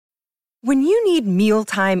When you need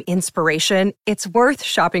mealtime inspiration, it's worth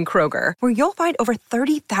shopping Kroger, where you'll find over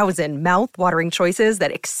 30,000 mouth-watering choices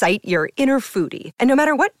that excite your inner foodie. And no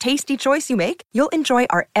matter what tasty choice you make, you'll enjoy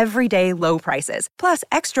our everyday low prices, plus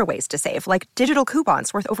extra ways to save, like digital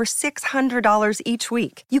coupons worth over $600 each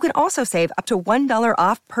week. You can also save up to $1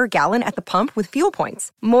 off per gallon at the pump with fuel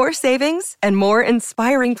points. More savings and more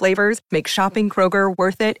inspiring flavors make shopping Kroger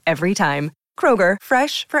worth it every time. Kroger,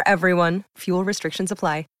 fresh for everyone. Fuel restrictions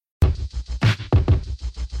apply.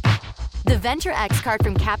 The Venture X card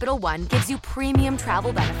from Capital One gives you premium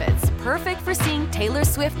travel benefits, perfect for seeing Taylor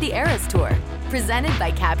Swift The Eras Tour. Presented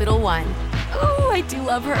by Capital One. Ooh, I do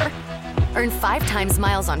love her. Earn 5 times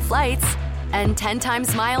miles on flights and 10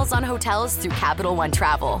 times miles on hotels through Capital One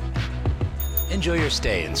Travel. Enjoy your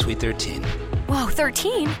stay in Suite 13. Whoa,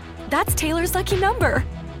 13? That's Taylor's lucky number.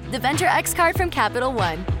 The Venture X card from Capital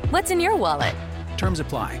One. What's in your wallet? Terms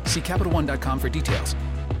apply. See CapitalOne.com for details.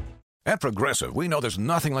 At Progressive, we know there's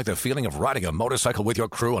nothing like the feeling of riding a motorcycle with your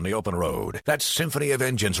crew on the open road. That symphony of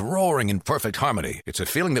engines roaring in perfect harmony. It's a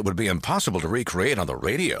feeling that would be impossible to recreate on the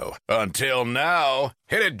radio. Until now.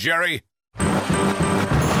 Hit it, Jerry.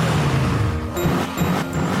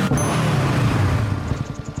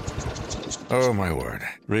 Oh, my word.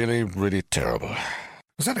 Really, really terrible.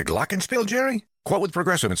 Was that a glockenspiel, Jerry? Quote with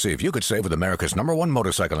Progressive and see if you could save with America's #1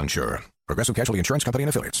 motorcycle insurer. Progressive Casualty Insurance Company and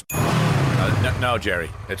Affiliates. No, Jerry.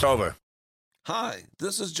 It's over. Hi,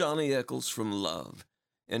 this is Johnny Eccles from Love,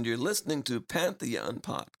 and you're listening to Pantheon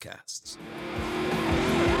Podcasts.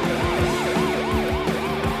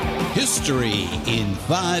 History in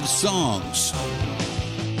 5 Songs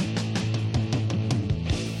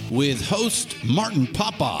with host Martin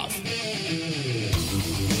Popoff.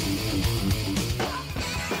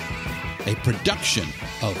 A production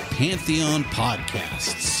of Pantheon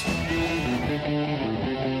Podcasts.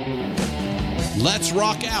 Let's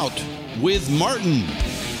rock out with Martin.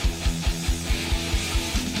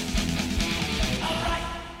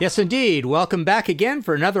 Yes, indeed. Welcome back again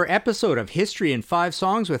for another episode of History in 5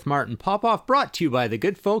 Songs with Martin Popoff, brought to you by the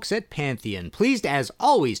good folks at Pantheon. Pleased, as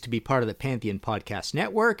always, to be part of the Pantheon Podcast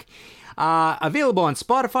Network. Available on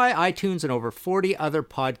Spotify, iTunes, and over 40 other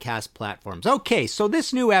podcast platforms. Okay, so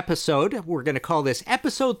this new episode, we're going to call this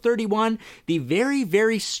Episode 31, The Very,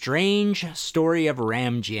 Very Strange Story of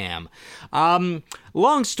Ram Jam.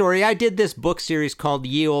 Long story, I did this book series called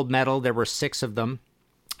Ye Old Metal. There were 6 of them.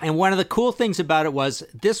 And one of the cool things about it was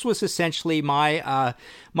this was essentially my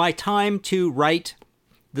time to write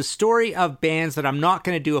the story of bands that I'm not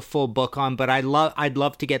going to do a full book on, but I'd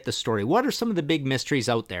love to get the story. What are some of the big mysteries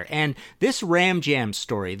out there? And this Ram Jam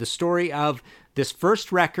story, the story of this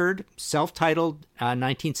first record, self-titled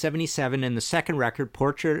 1977, and the second record,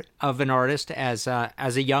 Portrait of an Artist as a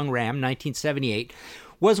Young Ram, 1978,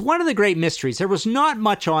 was one of the great mysteries. There was not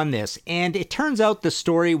much on this, and it turns out the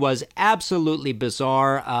story was absolutely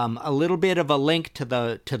bizarre. A little bit of a link to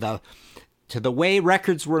the way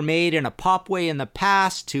records were made in a pop way in the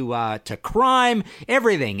past, to crime,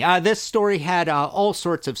 everything. This story had all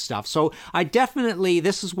sorts of stuff. So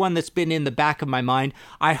this is one that's been in the back of my mind.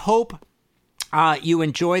 I hope you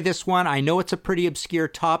enjoy this one. I know it's a pretty obscure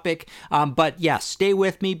topic, but yeah, stay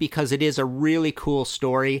with me because it is a really cool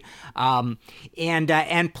story. And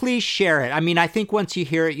please share it. I mean, I think once you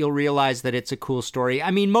hear it, you'll realize that it's a cool story.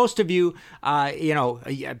 I mean, most of you,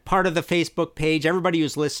 part of the Facebook page, everybody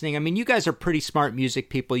who's listening, I mean, you guys are pretty smart music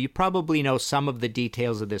people. You probably know some of the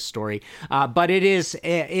details of this story, but it is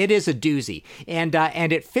a doozy, and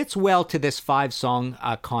it fits well to this 5-song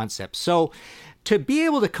concept. So, to be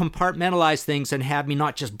able to compartmentalize things and have me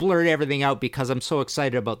not just blurt everything out because I'm so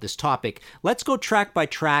excited about this topic, let's go track by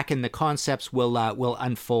track, and the concepts will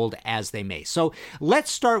unfold as they may. So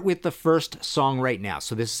let's start with the first song right now.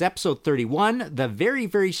 So this is episode 31, The Very,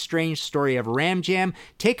 Very Strange Story of Ram Jam.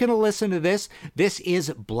 Taking a listen to this. This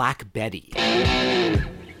is Black Betty.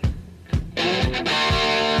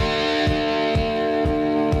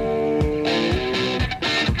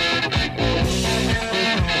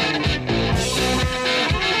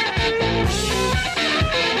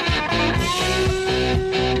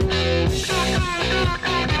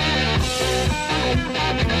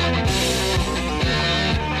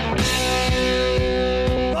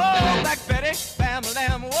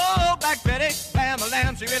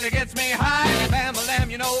 She really gets me high.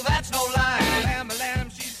 Bam-a-lam, you know that's no lie.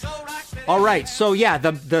 Bam-a-lam, she's so rock steady. All right, so yeah,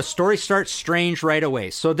 the story starts strange right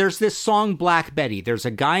away. So there's this song, Black Betty. There's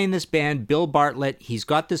a guy in this band, Bill Bartlett. He's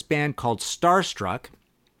got this band called Starstruck.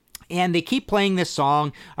 And they keep playing this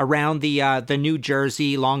song around the New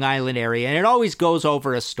Jersey, Long Island area, and it always goes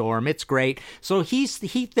over a storm. It's great. So he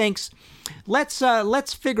thinks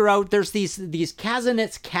let's figure out. There's these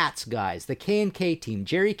Kasenitz Katz guys, the K&K team,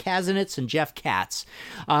 Jerry Kasenitz and Jeff Katz,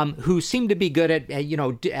 who seem to be good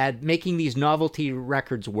at making these novelty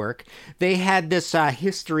records work. They had this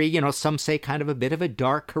history, some say kind of a bit of a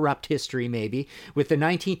dark, corrupt history maybe, with the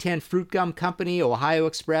 1910 Fruit Gum Company, Ohio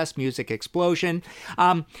Express, Music Explosion,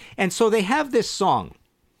 and so they have this song.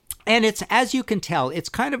 And it's, as you can tell, it's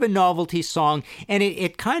kind of a novelty song, and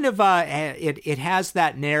it kind of it has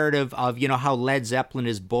that narrative of how Led Zeppelin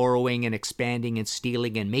is borrowing and expanding and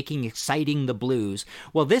stealing and making exciting the blues.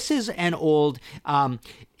 Well, this is an old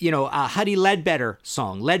Huddie Ledbetter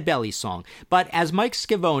song, Leadbelly song. But as Mike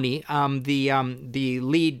Scavone,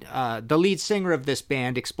 the lead singer of this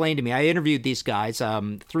band, explained to me, I interviewed these guys,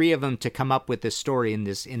 three of them, to come up with this story in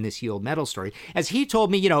this Ye Olde Metal story. As he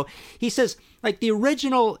told me, he says, like, the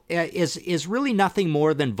original is really nothing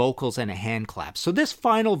more than vocals and a hand clap. So this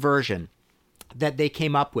final version that they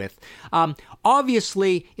came up with,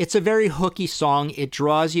 obviously it's a very hooky song. It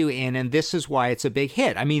draws you in, and this is why it's a big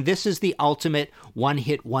hit. I mean, this is the ultimate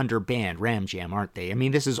one-hit wonder band, Ram Jam, aren't they? I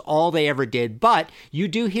mean, this is all they ever did. But you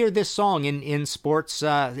do hear this song in sports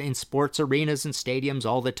arenas and stadiums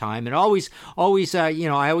all the time, and always I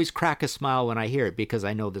always crack a smile when I hear it because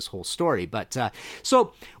I know this whole story. But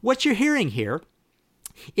so what you're hearing here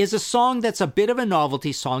is a song that's a bit of a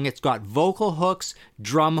novelty song. It's got vocal hooks,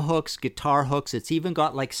 drum hooks, guitar hooks. It's even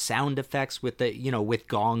got like sound effects with with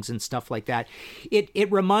gongs and stuff like that.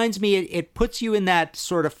 It reminds me, it puts you in that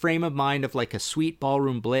sort of frame of mind of like a Sweet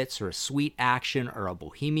Ballroom Blitz or a Sweet Action or a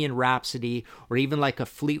Bohemian Rhapsody or even like a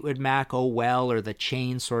Fleetwood Mac Oh Well or the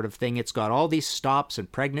Chain sort of thing. It's got all these stops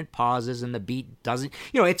and pregnant pauses, and the beat doesn't,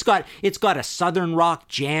 it's got a Southern rock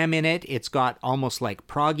jam in it. It's got almost like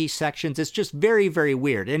proggy sections. It's just very, very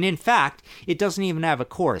weird. And in fact, it doesn't even have a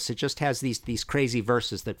chorus. It just has these crazy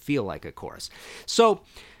verses that feel like a chorus. So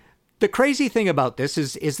the crazy thing about this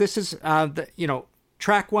is this is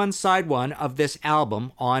track 1, side 1 of this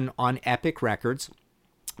album on Epic Records.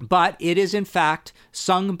 But it is, in fact,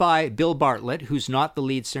 sung by Bill Bartlett, who's not the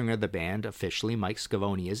lead singer of the band officially. Mike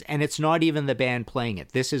Scavone is, and it's not even the band playing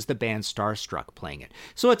it. This is the band Starstruck playing it.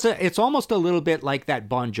 So it's almost a little bit like that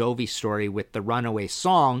Bon Jovi story with the Runaway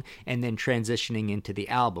song and then transitioning into the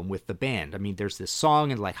album with the band. I mean, there's this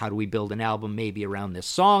song, and like, how do we build an album maybe around this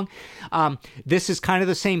song? This is kind of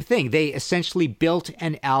the same thing. They essentially built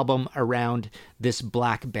an album around this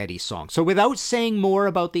Black Betty song. So without saying more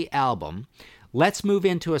about the album, let's move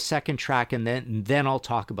into a second track, and then I'll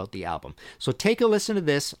talk about the album. So take a listen to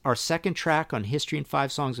this, our second track on History in 5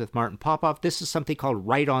 Songs with Martin Popoff. This is something called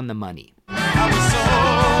Right on the Money. I was so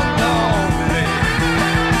lonely.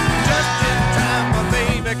 Just in time, my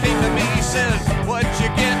baby came to me, said, what you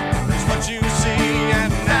get is what you see,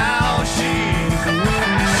 and now she's the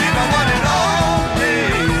one and only.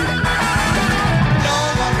 No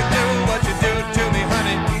one can do what you do to me,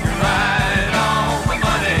 honey. Right on the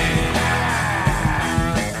money.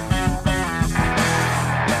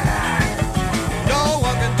 No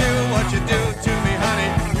one can do what you do to me, honey.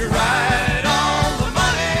 You're right on the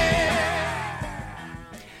money.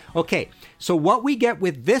 Okay, so what we get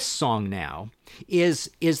with this song now is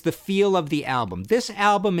the feel of the album. This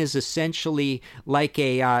album is essentially like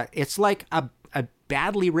it's like a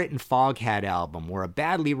badly written Foghat album, or a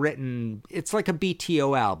badly written, it's like a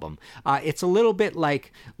BTO album. It's a little bit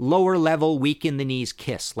like lower level Weak in the Knees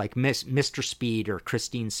Kiss, like Mr. Speed or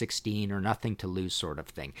Christine 16 or Nothing to Lose sort of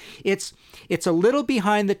thing. It's a little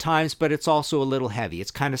behind the times, but it's also a little heavy. It's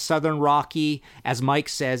kind of Southern rocky. As Mike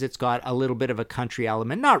says, it's got a little bit of a country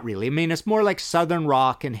element. Not really. I mean, it's more like Southern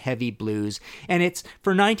rock and heavy blues. And it's,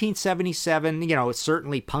 for 1977, it's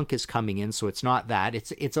certainly punk is coming in, so it's not that.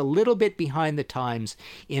 It's a little bit behind the times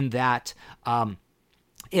in that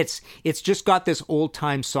it's just got this old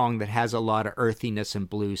time song that has a lot of earthiness and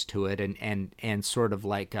blues to it, and sort of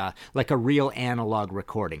like a real analog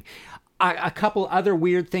recording. A couple other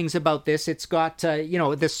weird things about this. It's got,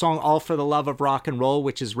 this song, All for the Love of Rock and Roll,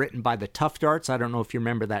 which is written by the Tough Darts. I don't know if you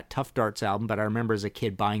remember that Tough Darts album, but I remember as a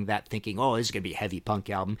kid buying that thinking, oh, this is going to be a heavy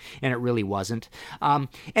punk album, and it really wasn't. And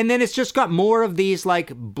then it's just got more of these like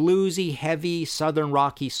bluesy, heavy, Southern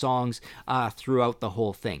rocky songs throughout the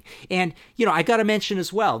whole thing. And, I got to mention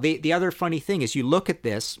as well, the other funny thing is you look at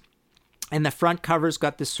this, and the front cover's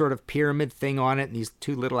got this sort of pyramid thing on it, and these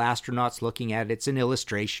two little astronauts looking at it. It's an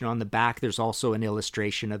illustration. On the back, there's also an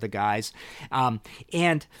illustration of the guys.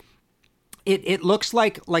 And it looks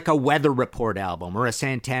like a Weather Report album or a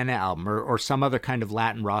Santana album or some other kind of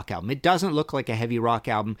Latin rock album. It doesn't look like a heavy rock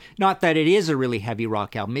album. Not that it is a really heavy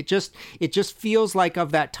rock album. It just feels like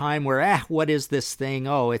of that time where, what is this thing?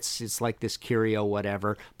 Oh, it's like this curio,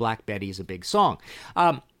 whatever. Black Betty's a big song.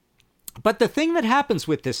 But the thing that happens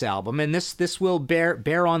with this album, and this will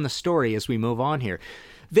bear on the story as we move on here,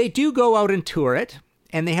 they do go out and tour it,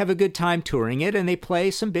 and they have a good time touring it, and they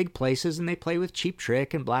play some big places, and they play with Cheap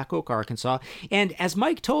Trick and Black Oak, Arkansas. And as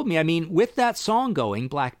Mike told me, I mean, with that song going,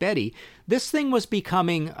 Black Betty, this thing was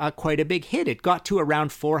becoming quite a big hit. It got to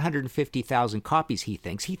around 450,000 copies, he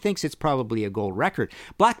thinks. He thinks it's probably a gold record.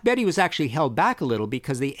 Black Betty was actually held back a little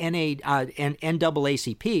because the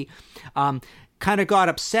NAACP kind of got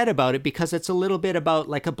upset about it because it's a little bit about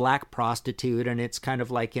like a black prostitute, and it's kind of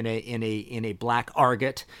like in a black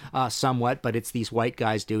argot somewhat, but it's these white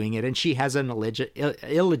guys doing it, and she has an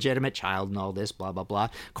illegitimate child and all this, blah blah blah.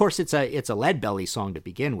 Of course, it's a Leadbelly song to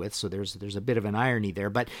begin with, so there's a bit of an irony there.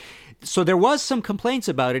 But so there was some complaints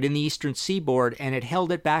about it in the Eastern Seaboard, and it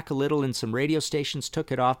held it back a little, and some radio stations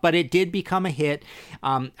took it off, but it did become a hit.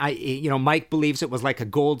 Mike believes it was like a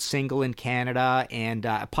gold single in Canada and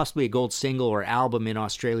possibly a gold single or album in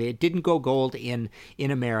Australia. It didn't go gold in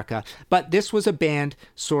America, but this was a band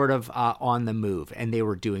sort of on the move, and they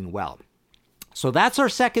were doing well. So that's our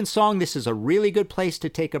second song. This is a really good place to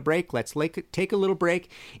take a break. Let's take a little break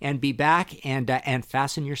and be back, and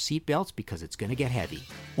fasten your seatbelts because it's going to get heavy.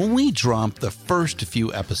 When we dropped the first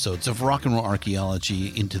few episodes of Rock and Roll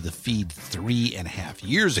Archaeology into the feed 3.5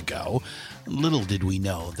 years ago, little did we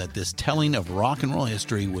know that this telling of rock and roll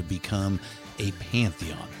history would become a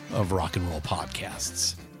pantheon of rock and roll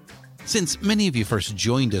podcasts. Since many of you first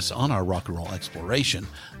joined us on our rock and roll exploration,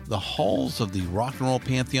 the halls of the rock and roll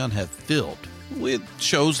pantheon have filled with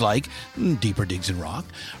shows like Deeper Digs in Rock,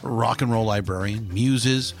 Rock and Roll Librarian,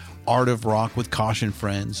 Muses, Art of Rock with Caution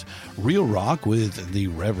Friends, Real Rock with the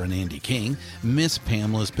Reverend Andy King, Miss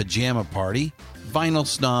Pamela's Pajama Party, Vinyl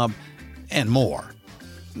Snob, and more.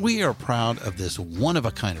 We are proud of this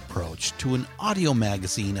one-of-a-kind approach to an audio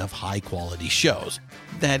magazine of high-quality shows.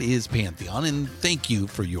 That is Pantheon, and thank you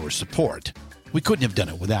for your support. We couldn't have done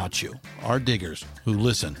it without you, our diggers who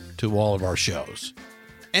listen to all of our shows.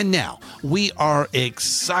 And now, we are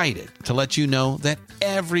excited to let you know that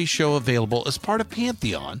every show available as part of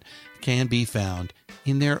Pantheon can be found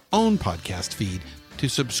in their own podcast feed to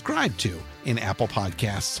subscribe to in Apple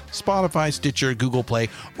Podcasts, Spotify, Stitcher, Google Play,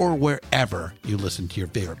 or wherever you listen to your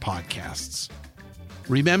favorite podcasts.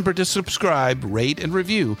 Remember to subscribe, rate, and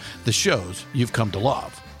review the shows you've come to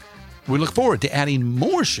love. We look forward to adding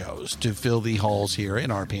more shows to fill the halls here in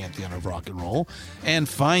our Pantheon of Rock and Roll, and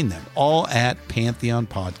find them all at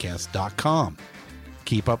pantheonpodcast.com.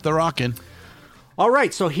 Keep up the rockin'. All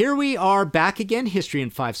right, so here we are back again, History in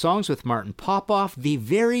 5 Songs with Martin Popoff, the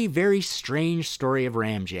very, very strange story of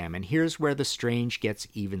Ram Jam. And here's where the strange gets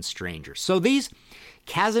even stranger. So these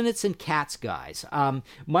Kasenitz and Katz guys,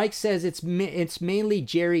 Mike says it's mainly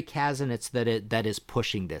Jerry Kasenitz that is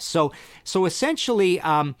pushing this. So essentially,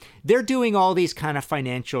 they're doing all these kind of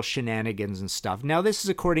financial shenanigans and stuff. Now, this is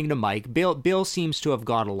according to Mike. Bill seems to have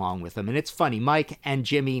got along with them, and it's funny. Mike and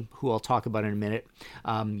Jimmy, who I'll talk about in a minute,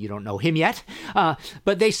 you don't know him yet,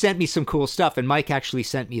 but they sent me some cool stuff, and Mike actually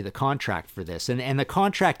sent me the contract for this, and the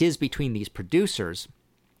contract is between these producers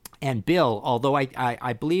and Bill, although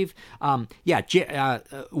I believe,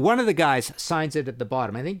 one of the guys signs it at the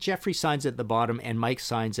bottom. I think Jeffrey signs it at the bottom, and Mike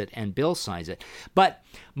signs it, and Bill signs it. But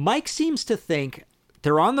Mike seems to think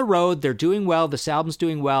they're on the road, they're doing well, this album's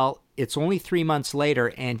doing well, it's only 3 months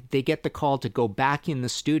later, and they get the call to go back in the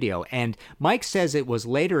studio. And Mike says it was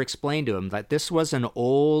later explained to him that this was an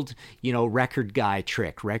old, record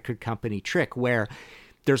company trick, where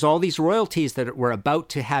there's all these royalties that were about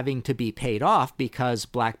to having to be paid off because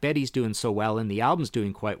Black Betty's doing so well and the album's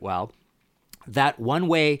doing quite well. That one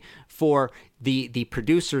way for the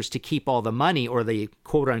producers to keep all the money, or the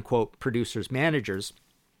quote-unquote producers' managers,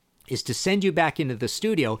 is to send you back into the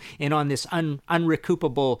studio, and on this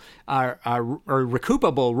unrecoupable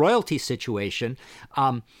recoupable royalty situation,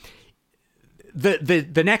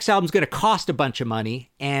 the next album's going to cost a bunch of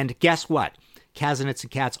money, and guess what? Kasenitz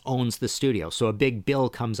and Katz owns the studio, so a big bill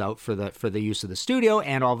comes out for the use of the studio,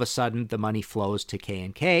 and all of a sudden the money flows to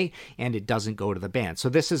K&K, and it doesn't go to the band. So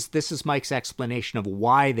this is Mike's explanation of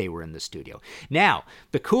why they were in the studio. Now,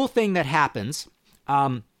 the cool thing that happens.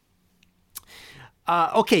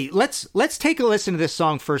 Okay, let's take a listen to this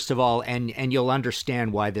song first of all, and you'll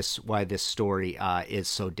understand why this story is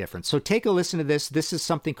so different. So take a listen to this. This is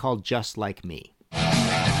something called "Just Like Me."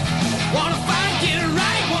 Wanna fight, get it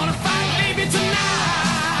right, wanna fight, baby, tonight.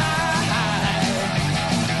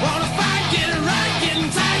 Wanna fight, get it right,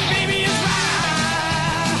 getting tight, baby, is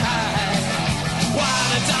right. While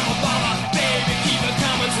it's on a baller, baby, keep it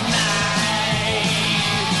coming tonight.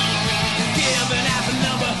 Giving half a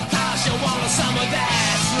number, cause you want a summer,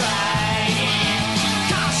 that's right.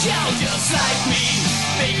 Cause you're just like me,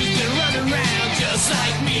 baby's been running.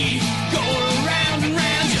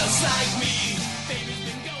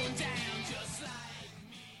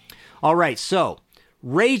 All right, so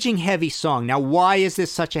raging heavy song. Now, why is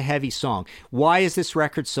this such a heavy song? Why is this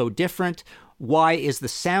record so different? Why is the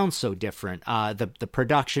sound so different? The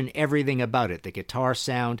production, everything about it, the guitar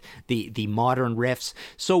sound, the modern riffs.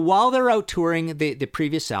 So while they're out touring the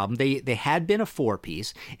previous album, they had been a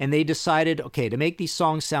 4-piece, and they decided, okay, to make these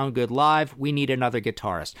songs sound good live, we need another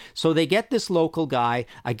guitarist. So they get this local guy,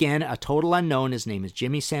 again, a total unknown. His name is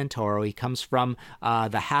Jimmy Santoro. He comes from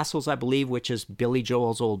the Hassles, I believe, which is Billy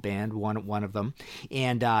Joel's old band, one of them.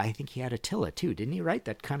 And I think he had Attila too, didn't he? Right?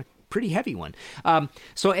 That kind of pretty heavy one.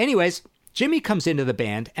 So anyways, Jimmy comes into the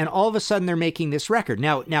band, and all of a sudden they're making this record.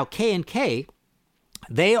 Now K&K,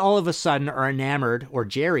 they all of a sudden are enamored, or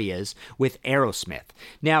Jerry is, with Aerosmith.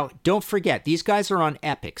 Now, don't forget, these guys are on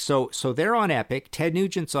Epic. So they're on Epic. Ted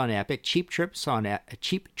Nugent's on Epic. Cheap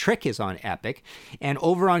Trick is on Epic. And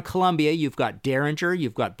over on Columbia, you've got Derringer,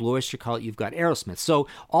 you've got Blue Oyster Cult, you've got Aerosmith. So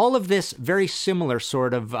all of this very similar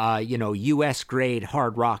sort of, U.S. grade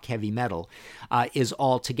hard rock heavy metal is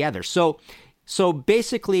all together. So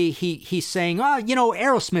basically, he's saying,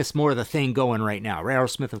 Aerosmith's more the thing going right now.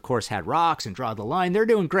 Aerosmith, of course, had Rocks and Draw the Line. They're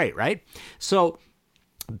doing great, right? So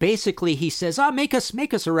basically, he says, make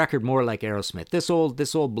us a record more like Aerosmith. This old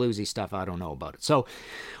bluesy stuff, I don't know about it. So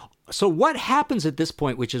what happens at this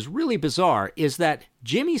point, which is really bizarre, is that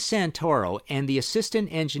Jimmy Santoro and the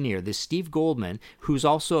assistant engineer, this Steve Goldman, who's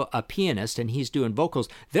also a pianist and he's doing vocals,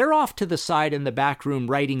 they're off to the side in the back room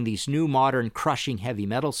writing these new modern crushing heavy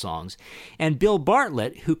metal songs. And Bill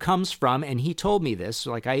Bartlett, who comes from, and he told me this,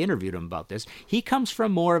 like I interviewed him about this, he comes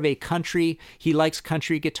from more of a country, he likes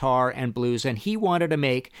country guitar and blues, and he wanted to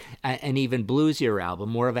make an even bluesier album,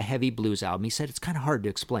 more of a heavy blues album. He said it's kind of hard to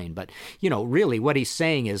explain, but, really what he's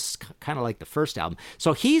saying is kind of like the first album.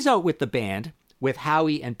 So he's out with the band, with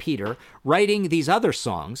Howie and Peter, writing these other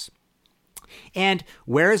songs. And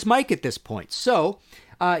where is Mike at this point? So,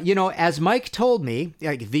 as Mike told me,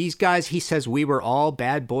 these guys, he says, we were all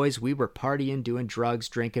bad boys. We were partying, doing drugs,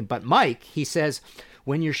 drinking. But Mike, he says,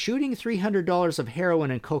 when you're shooting $300 of heroin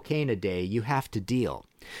and cocaine a day, you have to deal.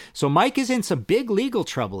 So Mike is in some big legal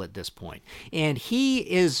trouble at this point. And he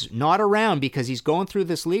is not around because he's going through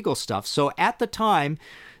this legal stuff. So at the time,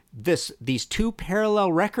 these two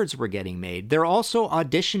parallel records were getting made. They're also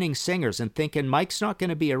auditioning singers and thinking Mike's not going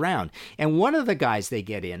to be around. And one of the guys they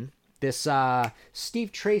get in, this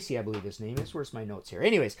Steve Tracy, I believe his name is. Where's my notes here?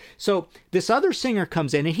 Anyways, so this other singer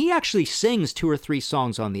comes in and he actually sings 2 or 3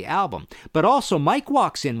 songs on the album. But also Mike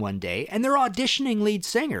walks in one day and they're auditioning lead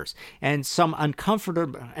singers, and some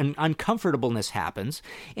uncomfortableness happens.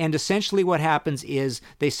 And essentially what happens is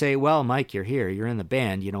they say, well, Mike, you're here, you're in the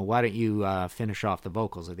band, why don't you finish off the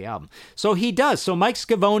vocals of the album? So he does. So Mike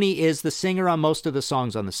Scavone is the singer on most of the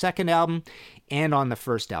songs on the second album and on the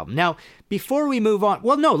first album. Now, before we move on,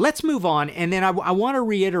 let's move on, and then I want to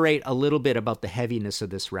reiterate a little bit about the heaviness of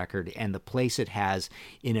this record and the place it has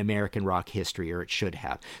in American rock history, or it should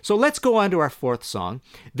have. So let's go on to our 4th song.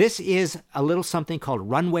 This is a little something called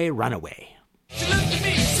Runway Runaway. She looked at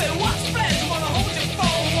me and said, what's the plan? Wanna hold you for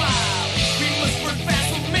a while. We must work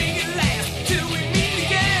fast, we'll make it last till we meet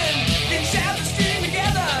again. Then shout the stream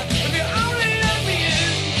together. If you only let me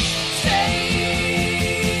in,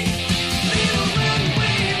 stay. Little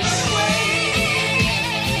runway, runaway.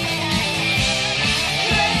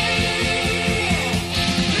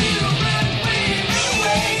 Little runway,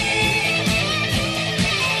 runaway.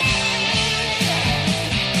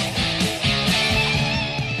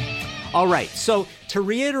 All right, so to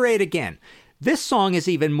reiterate again, this song is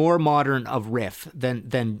even more modern of riff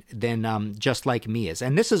than Just Like Me is.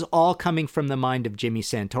 And this is all coming from the mind of Jimmy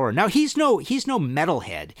Santoro. Now, he's no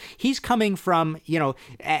metalhead. He's coming from,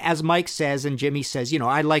 as Mike says and Jimmy says,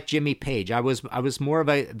 I like Jimmy Page. I was more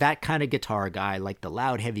of that kind of guitar guy, like the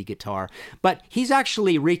loud, heavy guitar. But he's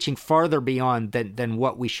actually reaching farther beyond than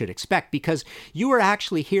what we should expect, because you are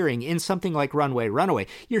actually hearing in something like Runway Runaway,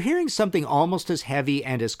 you're hearing something almost as heavy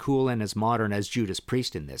and as cool and as modern as Judas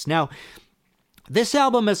Priest in this. Now, this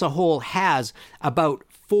album as a whole has about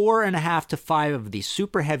 4.5 to 5 of these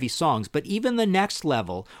super heavy songs, but even the next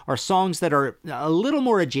level are songs that are a little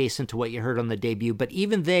more adjacent to what you heard on the debut, but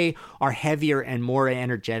even they are heavier and more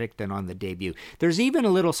energetic than on the debut. There's even a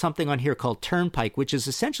little something on here called Turnpike, which is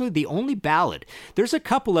essentially the only ballad. There's a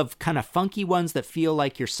couple of kind of funky ones that feel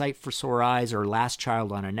like your Sight for Sore Eyes or Last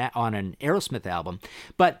Child on an Aerosmith album,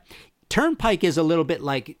 but Turnpike is a little bit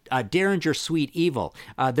like Derringer Sweet Evil.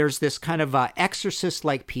 There's this kind of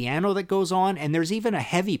Exorcist-like piano that goes on, and there's even a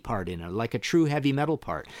heavy part in it, like a true heavy metal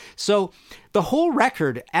part. So the whole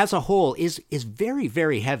record as a whole is very,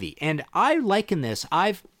 very heavy, and I liken this.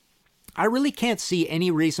 I really can't see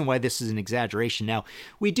any reason why this is an exaggeration. Now,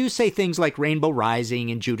 we do say things like Rainbow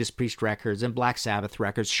Rising and Judas Priest records and Black Sabbath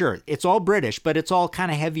records. Sure, it's all British, but it's all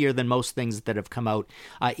kind of heavier than most things that have come out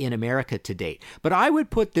in America to date. But I would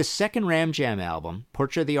put this second Ram Jam album,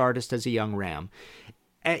 Portrait of the Artist as a Young Ram,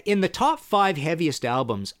 in the top 5 heaviest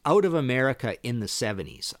albums out of America in the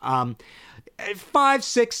 70s. 5,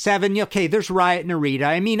 6, 7. Okay, there's Riot and Arita.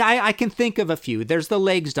 I mean, I can think of a few. There's the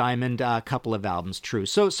Legs Diamond, a couple of albums, true.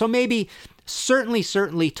 So maybe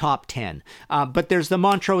certainly top 10. But there's the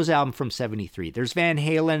Montrose album from 73. There's Van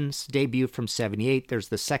Halen's debut from 78. There's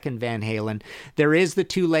the second Van Halen. There is the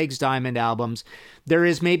 2 Legs Diamond albums. There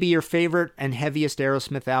is maybe your favorite and heaviest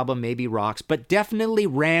Aerosmith album, maybe Rocks, but definitely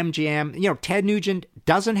Ram Jam. You know, Ted Nugent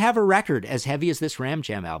doesn't have a record as heavy as this Ram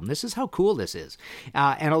Jam album. This is how cool this is.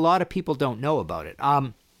 And a lot of people don't know about it.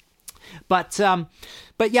 But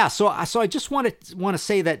yeah, so I just want to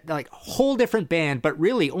say that, like, whole different band, but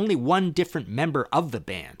really only one different member of the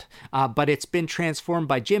band. But it's been transformed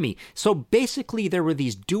by Jimmy. So basically, there were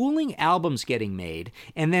these dueling albums getting made,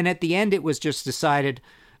 and then at the end, it was just decided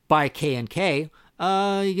by K&K,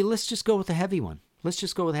 let's just go with the heavy one. Let's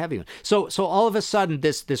just go with a heavy one. So all of a sudden,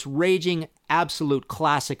 this raging absolute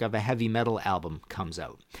classic of a heavy metal album comes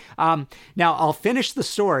out. Now, I'll finish the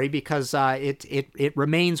story because it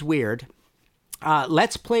remains weird.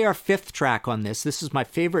 Let's play our 5th track on this. This is my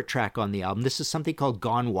favorite track on the album. This is something called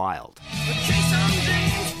Gone Wild.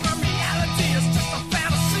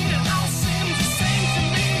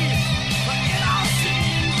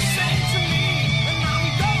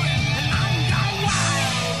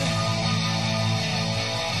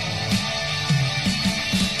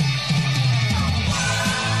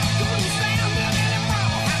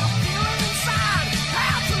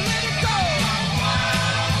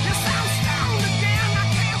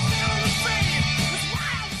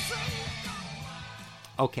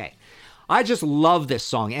 Okay, I just love this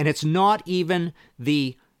song, and it's not even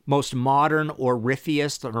the most modern or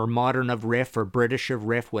riffiest or modern of riff or British of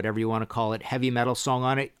riff, whatever you want to call it, heavy metal song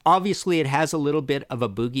on it. Obviously, it has a little bit of a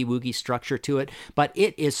boogie-woogie structure to it, but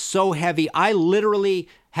it is so heavy. I literally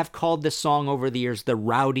have called this song over the years the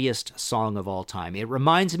rowdiest song of all time. It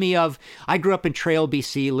reminds me of, I grew up in Trail,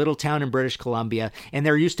 BC, little town in British Columbia, and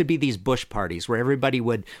there used to be these bush parties where everybody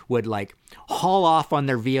would like haul off on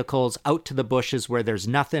their vehicles out to the bushes where there's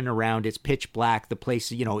nothing around. It's pitch black. The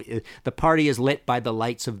place, you know, the party is lit by the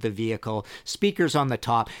lights of the vehicle, speakers on the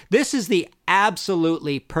top. This is the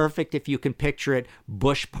absolutely perfect, if you can picture it,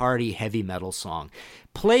 bush party heavy metal song.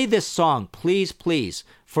 Play this song, please, please,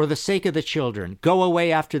 for the sake of the children. Go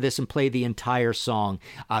away after this and play the entire song,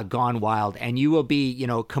 Gone Wild, and you will be, you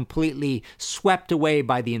know, completely swept away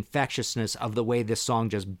by the infectiousness of the way this song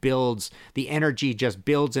just builds. The energy just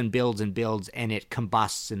builds and builds and builds, and it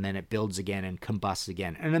combusts, and then it builds again and combusts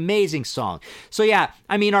again. An amazing song. So yeah,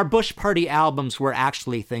 I mean, our bush party albums were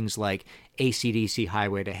actually things like AC/DC,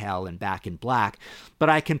 Highway to Hell, and Back in Black, but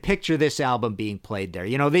I can picture this album being played there.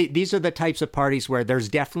 You know, these are the types of parties where there's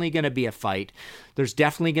definitely going to be a fight, there's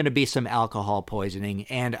definitely going to be some alcohol poisoning,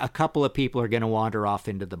 and a couple of people are going to wander off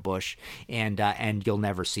into the bush, and you'll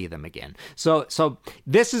never see them again. So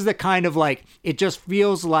this is the kind of, like, it just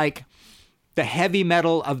feels like the heavy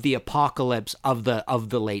metal of the apocalypse of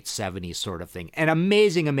the late 70s sort of thing. An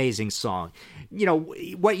amazing, amazing song. You know,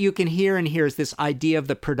 what you can hear in here is this idea of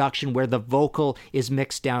the production where the vocal is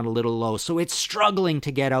mixed down a little low. So it's struggling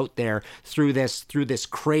to get out there through this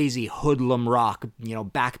crazy hoodlum rock, you know,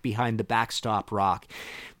 back behind the backstop rock.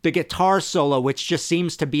 The guitar solo, which just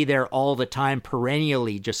seems to be there all the time,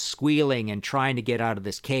 perennially just squealing and trying to get out of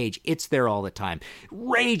this cage. It's there all the time.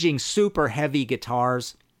 Raging, super heavy guitar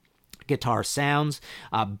sounds,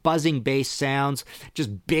 buzzing bass sounds,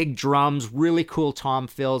 just big drums, really cool tom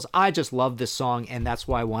fills. I just love this song, and that's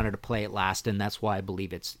why I wanted to play it last, and that's why I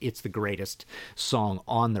believe it's the greatest song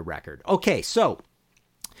on the record. Okay, so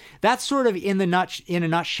that's sort of in a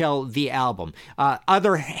nutshell the album.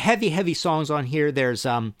 Other heavy songs on here.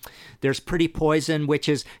 There's Pretty Poison, which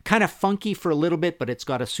is kind of funky for a little bit, but it's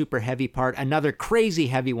got a super heavy part. Another crazy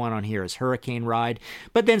heavy one on here is Hurricane Ride.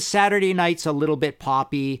 But then Saturday Night's a little bit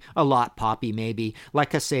poppy, a lot poppy maybe.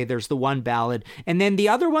 Like I say, there's the one ballad, and then the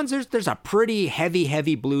other ones. There's a pretty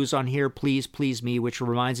heavy blues on here. Please Please Me, which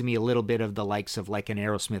reminds me a little bit of the likes of like an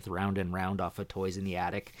Aerosmith Round and Round off of Toys in the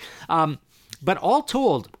Attic. But all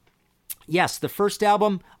told, yes, the first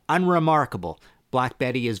album, unremarkable. Black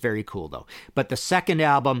Betty is very cool, though. But the second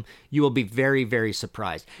album, you will be very, very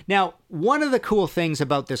surprised. Now, one of the cool things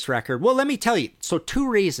about this record, well, let me tell you. So 2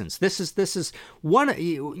 reasons. This is one,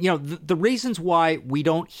 the reasons why we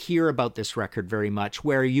don't hear about this record very much,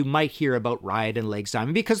 where you might hear about Riot and Legs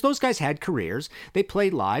Diamond, because those guys had careers. They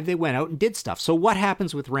played live. They went out and did stuff. So what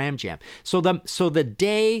happens with Ram Jam? So the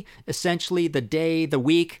day, essentially the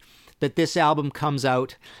week that this album comes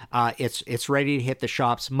out, it's ready to hit the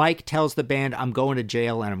shops. Mike tells the band, I'm going to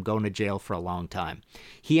jail, and I'm going to jail for a long time.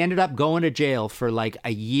 He ended up going to jail for like a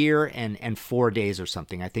year and 4 days or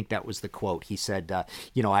something. I think that was the quote. He said,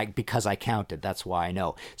 because I counted, that's why I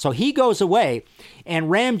know. So he goes away, and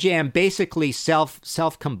Ram Jam basically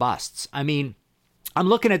self-combusts. I mean, I'm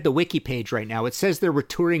looking at the wiki page right now. It says there were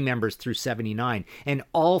touring members through 79, and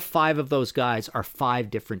all 5 of those guys are 5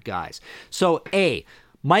 different guys. So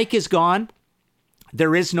Mike is gone.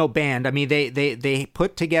 There is no band. I mean, they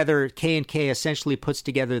put together, K&K essentially puts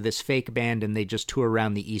together this fake band, and they just tour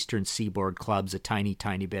around the Eastern Seaboard clubs a tiny,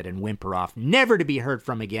 tiny bit and whimper off, never to be heard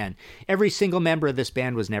from again. Every single member of this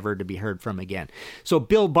band was never to be heard from again. So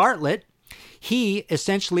Bill Bartlett, he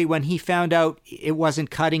essentially, when he found out it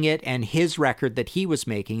wasn't cutting it and his record that he was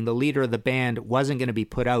making, the leader of the band, wasn't going to be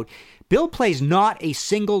put out, Bill plays not a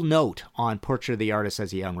single note on Portrait of the Artist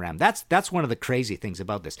as a Young Ram. That's one of the crazy things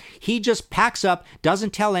about this. He just packs up,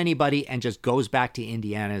 doesn't tell anybody, and just goes back to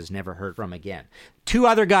Indiana, is never heard from again. 2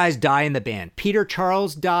 other guys die in the band. Peter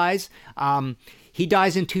Charles dies. He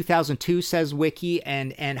dies in 2002, says Wiki,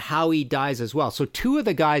 and Howie dies as well. So 2 of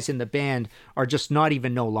the guys in the band are just not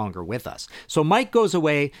even no longer with us. So Mike goes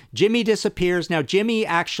away. Jimmy disappears. Now, Jimmy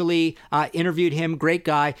actually interviewed him. Great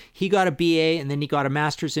guy. He got a BA, and then he got a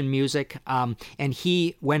master's in music, and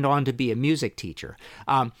he went on to be a music teacher.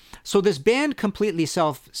 So this band completely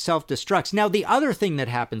self-destructs. Now, the other thing that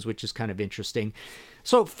happens, which is kind of interesting,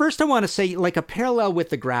 so first I want to say, like, a parallel with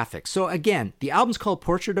the graphics. So again, the album's called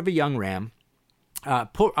Portrait of a Young Ram.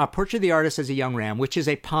 Portrait of the Artist as a Young Ram, which is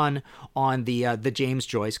a pun on the James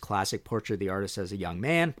Joyce classic Portrait of the Artist as a Young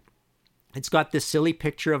Man. It's got this silly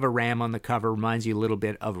picture of a ram on the cover. Reminds you a little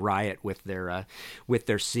bit of Riot with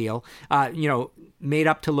their seal. Made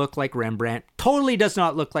up to look like Rembrandt. Totally does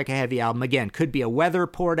not look like a heavy album. Again, could be a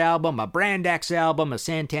Weatherport album, a Brand X album, a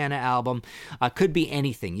Santana album. Could be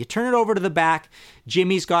anything. You turn it over to the back.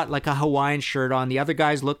 Jimmy's got like a Hawaiian shirt on. The other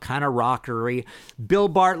guys look kind of rockery. Bill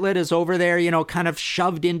Bartlett is over there, kind of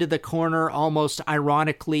shoved into the corner, almost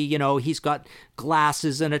ironically. He's got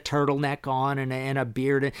glasses and a turtleneck on and a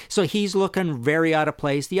beard. So he's looking very out of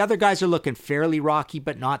place. The other guys are looking fairly rocky,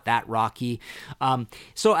 but not that rocky.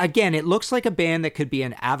 So again, it looks like a band that could be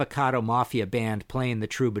an Avocado Mafia band playing the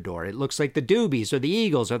Troubadour. It looks like the Doobies or the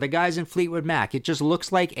Eagles or the guys in Fleetwood Mac. It just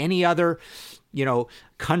looks like any other,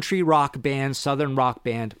 country rock band, southern rock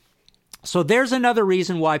band. So there's another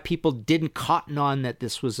reason why people didn't cotton on that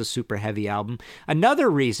this was a super heavy album. Another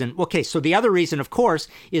reason, so the other reason, of course,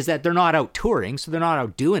 is that they're not out touring, so they're not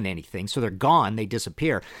out doing anything, so they're gone, they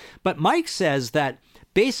disappear. But Mike says that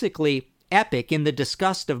basically Epic, in the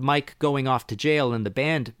disgust of Mike going off to jail and the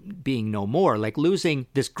band being no more, like losing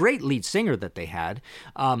this great lead singer that they had,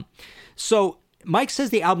 so Mike says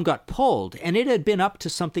the album got pulled, and it had been up to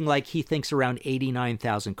something like, he thinks, around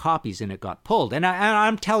 89,000 copies, and it got pulled. And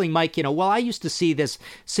I'm telling Mike, I used to see this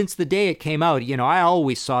since the day it came out. I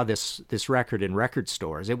always saw this record in record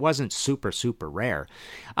stores. It wasn't super, super rare.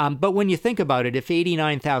 But when you think about it, if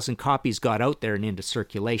 89,000 copies got out there and into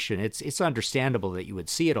circulation, it's understandable that you would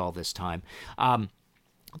see it all this time.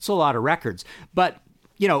 It's a lot of records. But,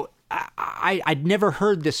 I'd never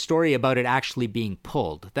heard this story about it actually being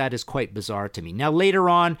pulled. That is quite bizarre to me. Now, later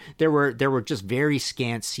on, there were just very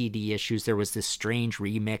scant CD issues. There was this strange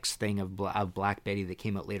remix thing of Black Betty that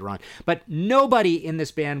came out later on. But nobody in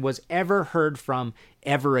this band was ever heard from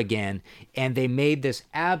ever again, and they made this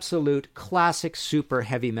absolute classic super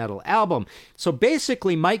heavy metal album. So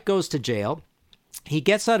basically, Mike goes to jail. He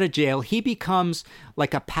gets out of jail. He becomes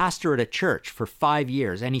like a pastor at a church for 5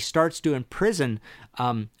 years, and he starts doing prison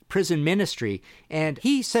ministry. And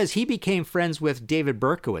he says he became friends with David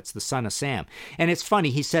Berkowitz, the son of Sam. And it's funny.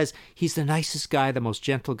 He says he's the nicest guy, the most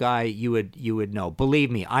gentle guy you would know.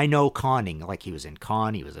 Believe me, I know conning. Like, he was in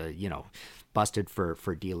con. He was busted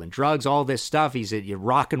for dealing drugs, all this stuff. He's at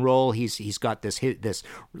rock and roll. He's got this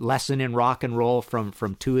lesson in rock and roll from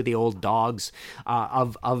 2 of the old dogs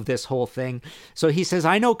of this whole thing. So he says,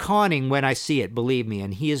 I know conning when I see it, believe me.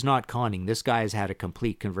 And he is not conning. This guy has had a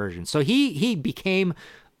complete conversion. So he became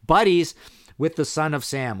buddies with the Son of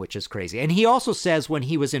Sam, which is crazy. And he also says when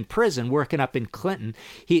he was in prison working up in Clinton,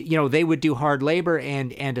 they would do hard labor,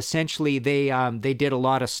 and essentially they did a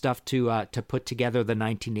lot of stuff to put together the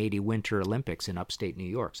 1980 Winter Olympics in upstate New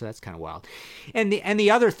York. So that's kind of wild. And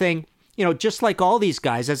the other thing, just like all these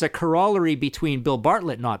guys, as a corollary between Bill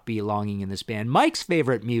Bartlett not belonging in this band, Mike's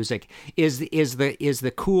favorite music is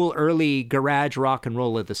the cool early garage rock and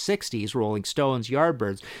roll of the 60s, Rolling Stones,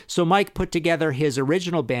 Yardbirds. So Mike put together his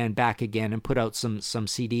original band back again and put out some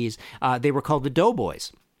CDs. They were called the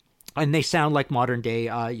Doughboys. And they sound like modern day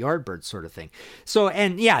Yardbirds sort of thing. So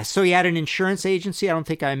he had an insurance agency. I don't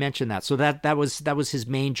think I mentioned that. So that was his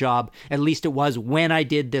main job. At least it was when I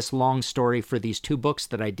did this long story for these 2 books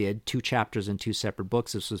that I did, 2 chapters in 2 separate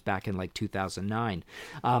books. This was back in like 2009.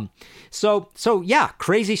 So yeah,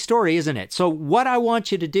 crazy story, isn't it? So what I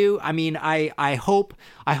want you to do, I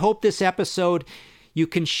hope this episode, you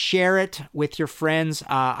can share it with your friends.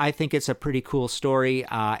 I think it's a pretty cool story,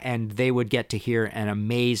 and they would get to hear an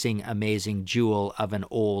amazing, amazing jewel of an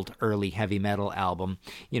old, early heavy metal album.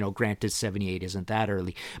 Granted, 78 isn't that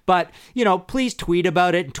early. But, please tweet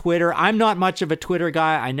about it on Twitter. I'm not much of a Twitter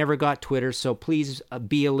guy. I never got Twitter, so please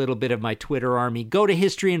be a little bit of my Twitter army. Go to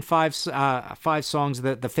History in Five Songs,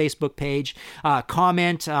 the Facebook page.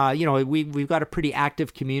 Comment. We've got a pretty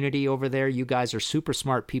active community over there. You guys are super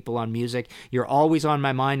smart people on music. You're always on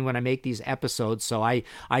my mind when I make these episodes, so I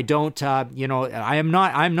don't I'm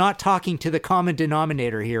not talking to the common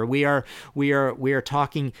denominator here. We are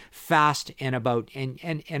talking fast and about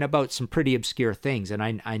about some pretty obscure things,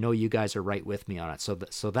 and I know you guys are right with me on it, so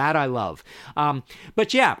that I love.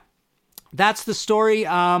 But yeah, that's the story.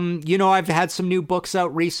 I've had some new books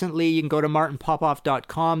out recently. You can go to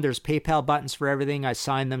martinpopoff.com. There's PayPal buttons for everything. I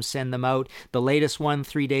sign them, send them out. The latest one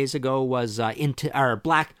 3 days ago was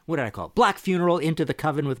Black Funeral, Into the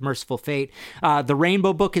Coven with Merciful Fate. The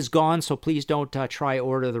Rainbow book is gone, so please don't try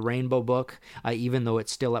order the Rainbow book, even though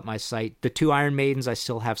it's still at my site. The 2 Iron Maidens, I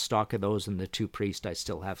still have stock of those, and the 2 Priests, I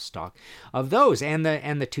still have stock of those, and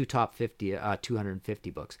the 2 top 50, 250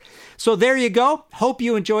 books. So there you go. Hope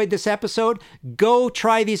you enjoyed this episode. Go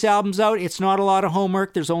try these albums out. It's not a lot of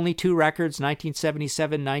homework. There's only 2 records,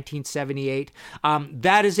 1977, 1978.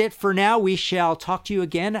 That is it for now. We shall talk to you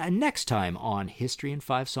again next time on History in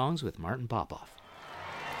 5 Songs with Martin Popoff.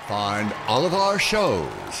 Find all of our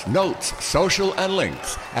shows, notes, social, and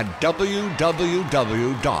links at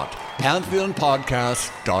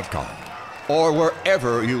www.pantheonpodcast.com or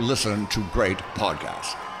wherever you listen to great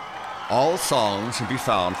podcasts. All songs can be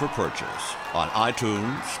found for purchase on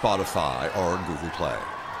iTunes, Spotify, or Google Play.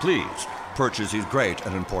 Please purchase these great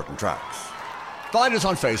and important tracks. Find us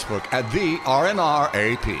on Facebook at the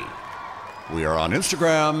RNRAP. We are on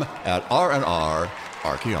Instagram at RNR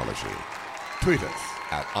Archaeology. Tweet us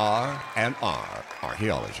at RNR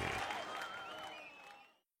Archaeology.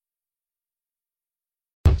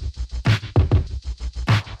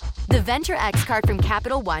 The Venture X card from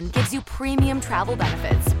Capital One gives you premium travel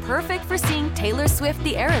benefits, perfect for seeing Taylor Swift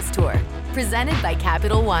the Eras Tour. Presented by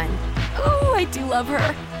Capital One. Ooh, I do love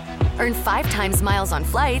her. Earn 5 times miles on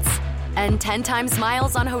flights and 10 times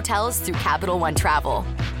miles on hotels through Capital One Travel.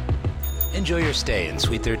 Enjoy your stay in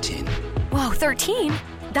Suite 13. Whoa, 13?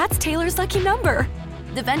 That's Taylor's lucky number.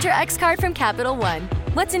 The Venture X card from Capital One.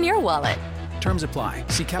 What's in your wallet? Terms apply.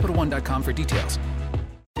 See CapitalOne.com for details.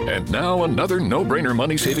 And now another no-brainer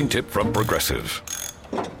money-saving tip from Progressive.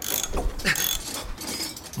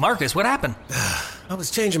 Marcus, what happened? I was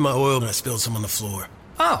changing my oil and I spilled some on the floor.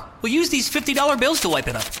 Oh, well, use these $50 bills to wipe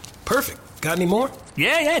it up. Perfect. Got any more?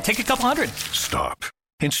 Yeah, take a couple hundred. Stop.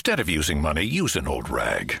 Instead of using money, use an old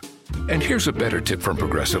rag. And here's a better tip from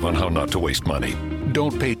Progressive on how not to waste money.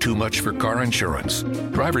 Don't pay too much for car insurance.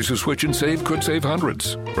 Drivers who switch and save could save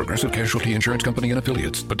hundreds. Progressive Casualty Insurance Company and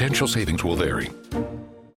Affiliates. Potential savings will vary.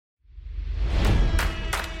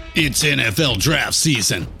 It's NFL draft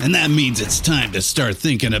season, and that means it's time to start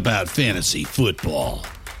thinking about fantasy football.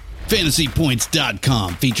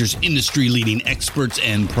 FantasyPoints.com features industry-leading experts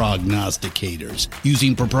and prognosticators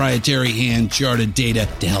using proprietary hand-charted data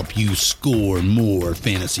to help you score more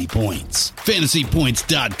fantasy points.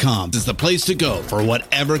 FantasyPoints.com is the place to go for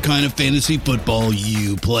whatever kind of fantasy football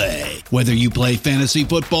you play. Whether you play fantasy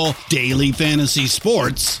football, daily fantasy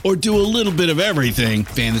sports, or do a little bit of everything,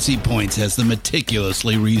 Fantasy Points has the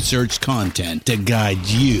meticulously researched content to guide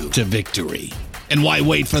you to victory. And why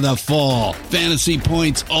wait for the fall? Fantasy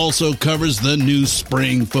Points also covers the new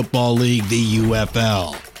spring football league, the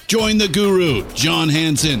UFL. Join the guru, John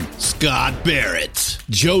Hansen, Scott Barrett,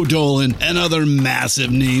 Joe Dolan, and other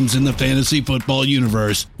massive names in the fantasy football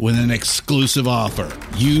universe with an exclusive offer.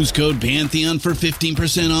 Use code Pantheon for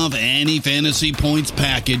 15% off any Fantasy Points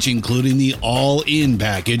package, including the all-in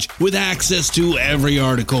package with access to every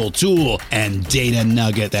article, tool, and data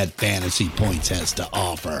nugget that Fantasy Points has to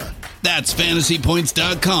offer. That's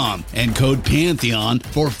fantasypoints.com and code Pantheon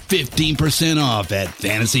for 15% off at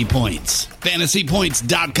Fantasy Points.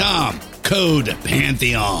 Fantasypoints.com, code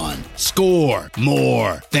Pantheon. Score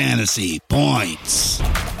more fantasy points.